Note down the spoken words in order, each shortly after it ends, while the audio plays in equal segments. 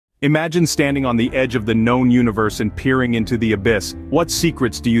Imagine standing on the edge of the known universe and peering into the abyss. What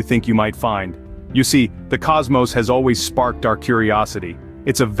secrets do you think you might find? You see, the cosmos has always sparked our curiosity.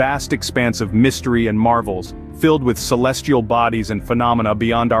 It's a vast expanse of mystery and marvels, filled with celestial bodies and phenomena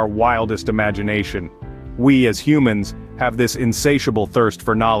beyond our wildest imagination. We as humans have this insatiable thirst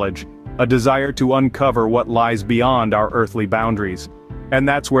for knowledge, a desire to uncover what lies beyond our earthly boundaries. And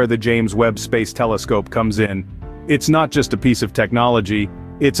that's where the James Webb Space Telescope comes in. It's not just a piece of technology,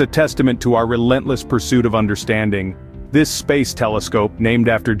 it's a testament to our relentless pursuit of understanding. This space telescope, named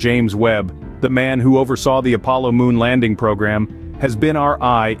after James Webb, the man who oversaw the Apollo moon landing program, has been our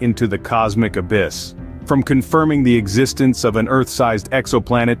eye into the cosmic abyss. From confirming the existence of an Earth-sized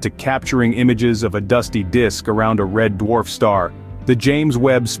exoplanet to capturing images of a dusty disk around a red dwarf star, the James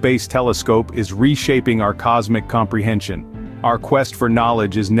Webb Space Telescope is reshaping our cosmic comprehension. Our quest for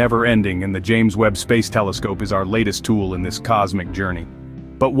knowledge is never-ending, and the James Webb Space Telescope is our latest tool in this cosmic journey.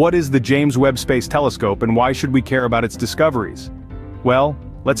 But what is the James Webb Space Telescope, and why should we care about its discoveries? Well,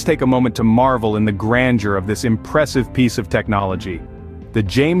 let's take a moment to marvel in the grandeur of this impressive piece of technology. The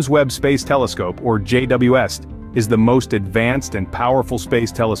James Webb Space Telescope, or JWS, is the most advanced and powerful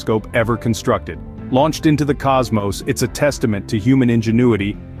space telescope ever constructed. Launched into the cosmos, it's a testament to human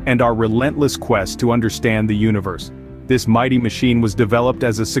ingenuity and our relentless quest to understand the universe. This mighty machine was developed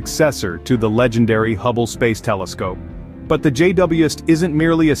as a successor to the legendary Hubble Space Telescope. But the JWS isn't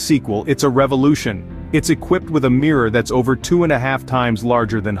merely a sequel, it's a revolution. It's equipped with a mirror that's over 2.5 times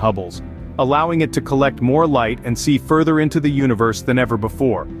larger than Hubble's, allowing it to collect more light and see further into the universe than ever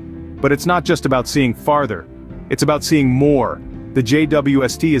before. But it's not just about seeing farther, it's about seeing more. The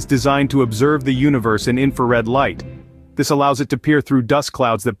JWST is designed to observe the universe in infrared light. This allows it to peer through dust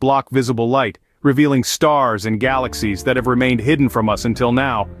clouds that block visible light, revealing stars and galaxies that have remained hidden from us until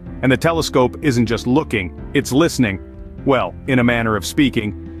now. And the telescope isn't just looking, it's listening. Well, in a manner of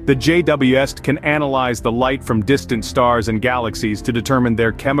speaking, the JWST can analyze the light from distant stars and galaxies to determine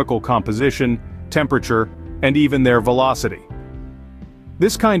their chemical composition, temperature, and even their velocity.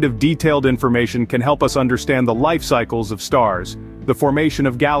 This kind of detailed information can help us understand the life cycles of stars, the formation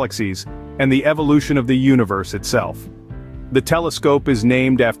of galaxies, and the evolution of the universe itself. The telescope is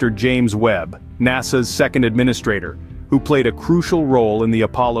named after James Webb, NASA's second administrator, who played a crucial role in the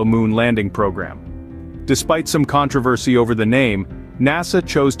Apollo moon landing program. Despite some controversy over the name, NASA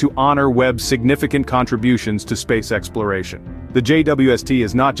chose to honor Webb's significant contributions to space exploration. The JWST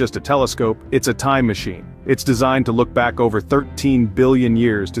is not just a telescope, it's a time machine. It's designed to look back over 13 billion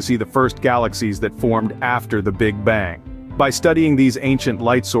years to see the first galaxies that formed after the Big Bang. By studying these ancient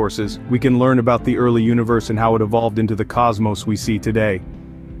light sources, we can learn about the early universe and how it evolved into the cosmos we see today.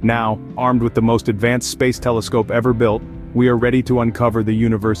 Now, armed with the most advanced space telescope ever built, we are ready to uncover the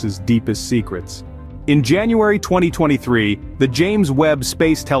universe's deepest secrets. In January 2023, the James Webb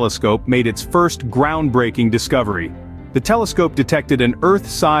Space Telescope made its first groundbreaking discovery. The telescope detected an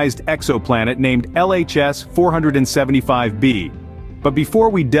Earth-sized exoplanet named LHS 475b. But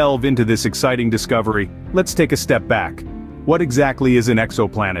before we delve into this exciting discovery, let's take a step back. What exactly is an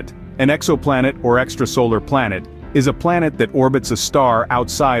exoplanet? An exoplanet, or extrasolar planet, is a planet that orbits a star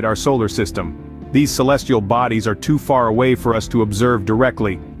outside our solar system. These celestial bodies are too far away for us to observe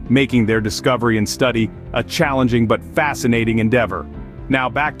directly, making their discovery and study a challenging but fascinating endeavor. Now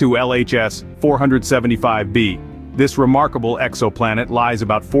back to LHS 475b. This remarkable exoplanet lies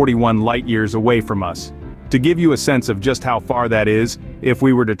about 41 light-years away from us. To give you a sense of just how far that is, if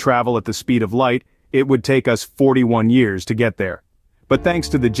we were to travel at the speed of light, it would take us 41 years to get there. But thanks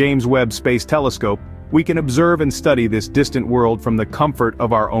to the James Webb Space Telescope, we can observe and study this distant world from the comfort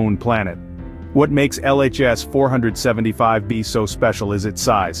of our own planet. What makes LHS 475b so special is its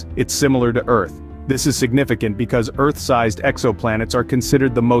size. It's similar to Earth. This is significant because Earth-sized exoplanets are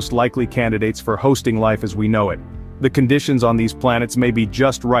considered the most likely candidates for hosting life as we know it. The conditions on these planets may be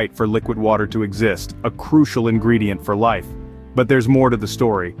just right for liquid water to exist, a crucial ingredient for life. But there's more to the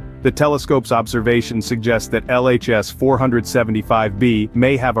story. The telescope's observations suggest that LHS 475b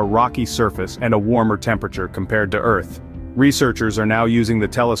may have a rocky surface and a warmer temperature compared to Earth. Researchers are now using the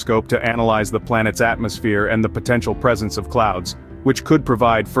telescope to analyze the planet's atmosphere and the potential presence of clouds, which could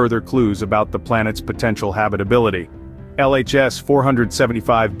provide further clues about the planet's potential habitability. LHS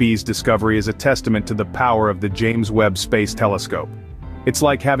 475b's discovery is a testament to the power of the James Webb Space Telescope. It's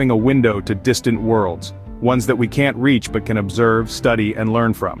like having a window to distant worlds, ones that we can't reach but can observe, study, and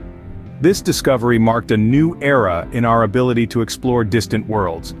learn from. This discovery marked a new era in our ability to explore distant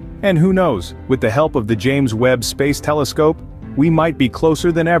worlds. And who knows, with the help of the James Webb Space Telescope, we might be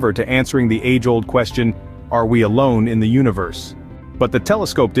closer than ever to answering the age-old question, are we alone in the universe? But the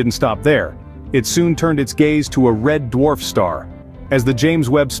telescope didn't stop there. It soon turned its gaze to a red dwarf star. As the James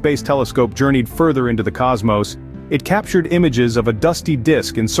Webb Space Telescope journeyed further into the cosmos, it captured images of a dusty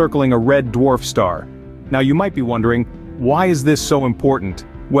disk encircling a red dwarf star. Now you might be wondering, why is this so important?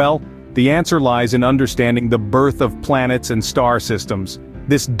 Well, the answer lies in understanding the birth of planets and star systems.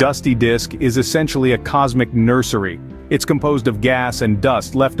 This dusty disk is essentially a cosmic nursery. It's composed of gas and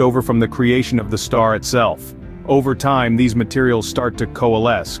dust left over from the creation of the star itself. Over time, these materials start to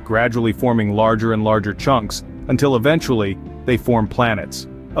coalesce, gradually forming larger and larger chunks, until eventually, they form planets.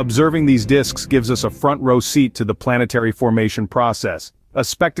 Observing these disks gives us a front-row seat to the planetary formation process, a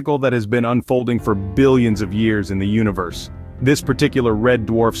spectacle that has been unfolding for billions of years in the universe. This particular red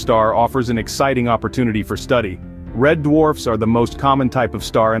dwarf star offers an exciting opportunity for study. Red dwarfs are the most common type of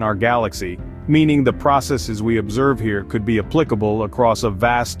star in our galaxy, meaning the processes we observe here could be applicable across a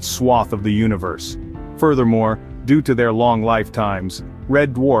vast swath of the universe. Furthermore, due to their long lifetimes,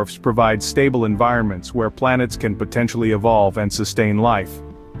 red dwarfs provide stable environments where planets can potentially evolve and sustain life.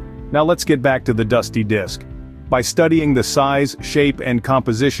 Now let's get back to the dusty disk. By studying the size, shape, and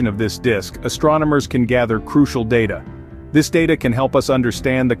composition of this disk, astronomers can gather crucial data. This data can help us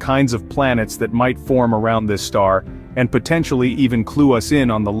understand the kinds of planets that might form around this star, and potentially even clue us in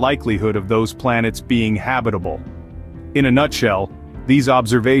on the likelihood of those planets being habitable. In a nutshell, these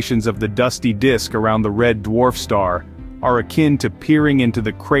observations of the dusty disk around the red dwarf star are akin to peering into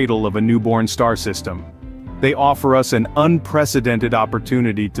the cradle of a newborn star system. They offer us an unprecedented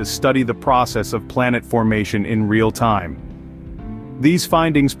opportunity to study the process of planet formation in real time. These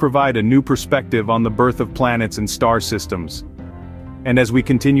findings provide a new perspective on the birth of planets and star systems. And as we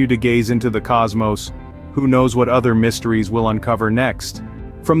continue to gaze into the cosmos, who knows what other mysteries we'll uncover next?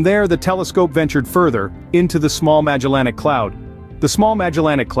 From there, the telescope ventured further, into the Small Magellanic Cloud. The Small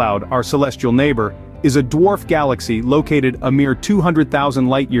Magellanic Cloud, our celestial neighbor, is a dwarf galaxy located a mere 200,000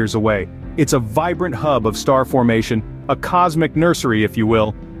 light-years away. It's a vibrant hub of star formation, a cosmic nursery if you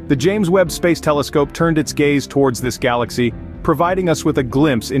will. The James Webb Space Telescope turned its gaze towards this galaxy, providing us with a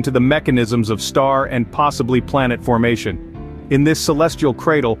glimpse into the mechanisms of star and possibly planet formation. In this celestial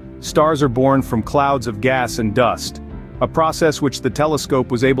cradle, stars are born from clouds of gas and dust, a process which the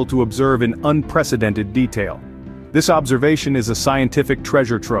telescope was able to observe in unprecedented detail. This observation is a scientific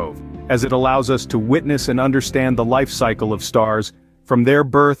treasure trove, as it allows us to witness and understand the life cycle of stars, from their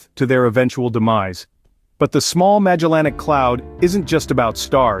birth to their eventual demise. But the Small Magellanic Cloud isn't just about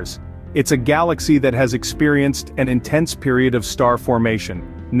stars. It's a galaxy that has experienced an intense period of star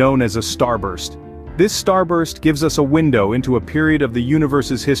formation, known as a starburst. This starburst gives us a window into a period of the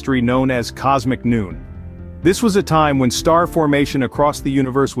universe's history known as cosmic noon. This was a time when star formation across the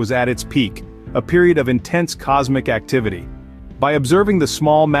universe was at its peak, a period of intense cosmic activity. By observing the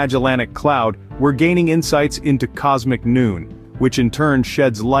Small Magellanic Cloud, we're gaining insights into cosmic noon, which in turn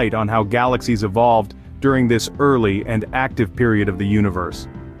sheds light on how galaxies evolved during this early and active period of the universe.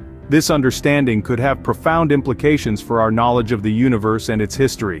 This understanding could have profound implications for our knowledge of the universe and its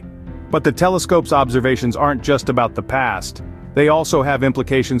history. But the telescope's observations aren't just about the past. They also have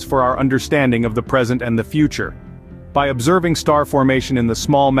implications for our understanding of the present and the future. By observing star formation in the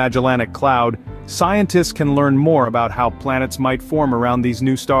Small Magellanic Cloud, scientists can learn more about how planets might form around these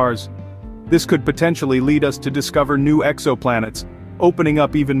new stars. This could potentially lead us to discover new exoplanets, opening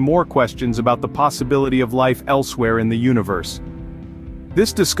up even more questions about the possibility of life elsewhere in the universe.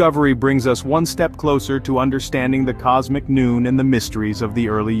 This discovery brings us one step closer to understanding the cosmic noon and the mysteries of the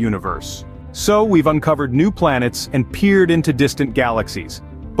early universe. So we've uncovered new planets and peered into distant galaxies.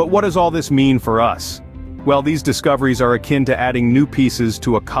 But what does all this mean for us? Well, these discoveries are akin to adding new pieces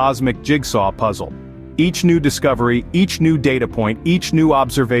to a cosmic jigsaw puzzle. Each new discovery, each new data point, each new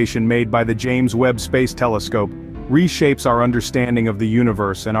observation made by the James Webb Space Telescope reshapes our understanding of the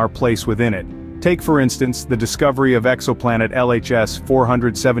universe and our place within it. Take for instance, the discovery of Exoplanet LHS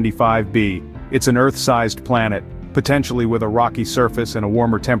 475b. It's an Earth-sized planet, potentially with a rocky surface and a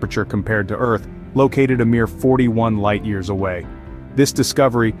warmer temperature compared to Earth, located a mere 41 light-years away. This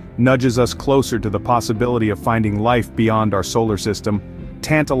discovery nudges us closer to the possibility of finding life beyond our solar system,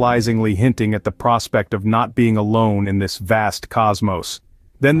 tantalizingly hinting at the prospect of not being alone in this vast cosmos.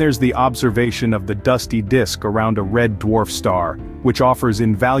 Then there's the observation of the dusty disk around a red dwarf star, which offers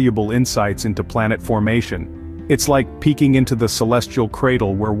invaluable insights into planet formation. It's like peeking into the celestial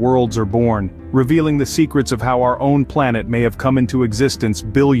cradle where worlds are born, revealing the secrets of how our own planet may have come into existence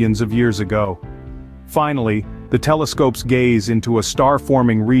billions of years ago. Finally, the telescope's gaze into a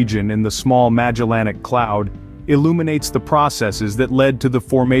star-forming region in the Small Magellanic Cloud illuminates the processes that led to the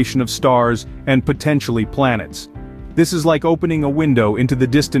formation of stars and potentially planets. This is like opening a window into the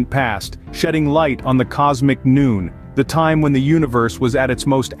distant past, shedding light on the cosmic noon, the time when the universe was at its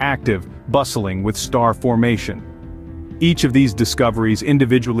most active, bustling with star formation. Each of these discoveries,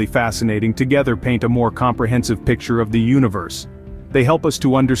 individually fascinating, together paint a more comprehensive picture of the universe. They help us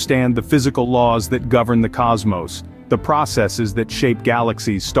to understand the physical laws that govern the cosmos, the processes that shape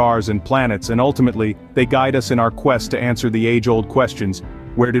galaxies, stars, and planets, and ultimately, they guide us in our quest to answer the age-old questions: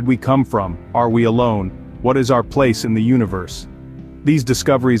 where did we come from? Are we alone? What is our place in the universe? These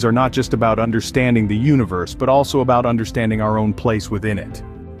discoveries are not just about understanding the universe, but also about understanding our own place within it.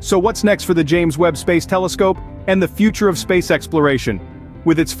 So what's next for the James Webb Space Telescope and the future of space exploration?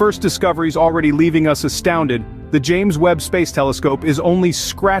 With its first discoveries already leaving us astounded, the James Webb Space Telescope is only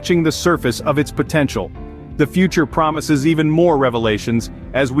scratching the surface of its potential. The future promises even more revelations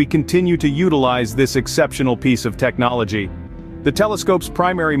as we continue to utilize this exceptional piece of technology. The telescope's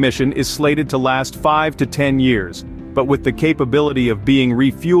primary mission is slated to last 5 to 10 years, but with the capability of being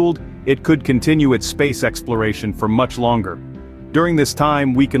refueled, it could continue its space exploration for much longer. During this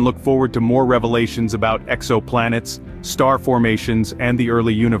time, we can look forward to more revelations about exoplanets, star formations, and the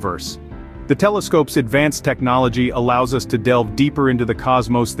early universe. The telescope's advanced technology allows us to delve deeper into the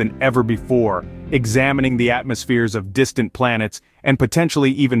cosmos than ever before, examining the atmospheres of distant planets and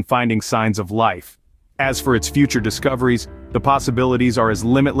potentially even finding signs of life. As for its future discoveries, the possibilities are as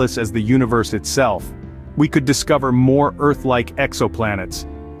limitless as the universe itself. We could discover more Earth-like exoplanets,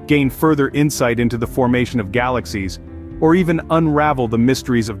 gain further insight into the formation of galaxies, or even unravel the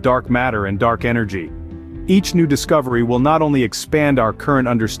mysteries of dark matter and dark energy. Each new discovery will not only expand our current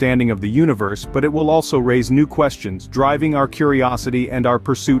understanding of the universe, but it will also raise new questions, driving our curiosity and our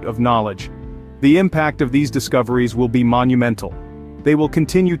pursuit of knowledge. The impact of these discoveries will be monumental. They will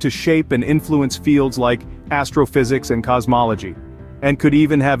continue to shape and influence fields like astrophysics and cosmology, and could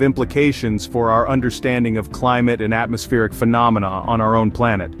even have implications for our understanding of climate and atmospheric phenomena on our own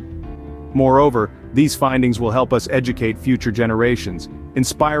planet. Moreover, these findings will help us educate future generations,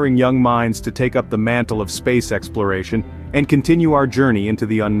 inspiring young minds to take up the mantle of space exploration and continue our journey into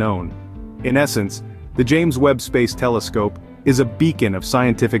the unknown. In essence, the James Webb Space Telescope is a beacon of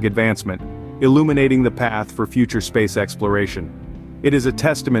scientific advancement, illuminating the path for future space exploration. It is a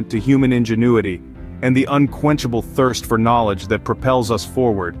testament to human ingenuity and the unquenchable thirst for knowledge that propels us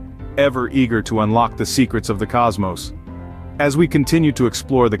forward, ever eager to unlock the secrets of the cosmos. As we continue to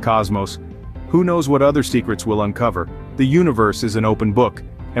explore the cosmos, who knows what other secrets we'll uncover? The universe is an open book,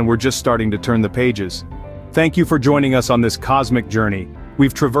 and we're just starting to turn the pages. Thank you for joining us on this cosmic journey.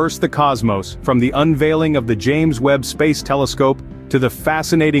 We've traversed the cosmos, from the unveiling of the James Webb Space Telescope to the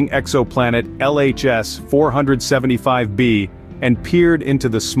fascinating exoplanet LHS 475b, and peered into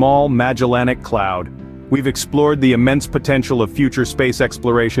the small Magellanic Cloud. We've explored the immense potential of future space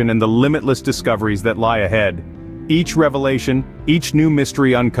exploration and the limitless discoveries that lie ahead. Each revelation, each new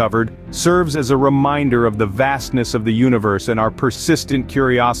mystery uncovered, serves as a reminder of the vastness of the universe and our persistent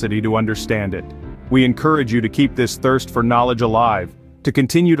curiosity to understand it. We encourage you to keep this thirst for knowledge alive, to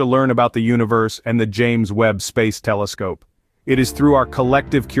continue to learn about the universe and the James Webb Space Telescope. It is through our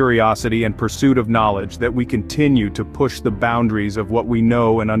collective curiosity and pursuit of knowledge that we continue to push the boundaries of what we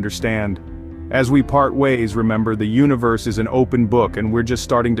know and understand. As we part ways, remember, the universe is an open book and we're just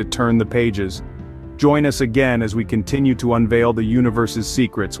starting to turn the pages. Join us again as we continue to unveil the universe's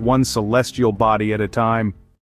secrets, one celestial body at a time.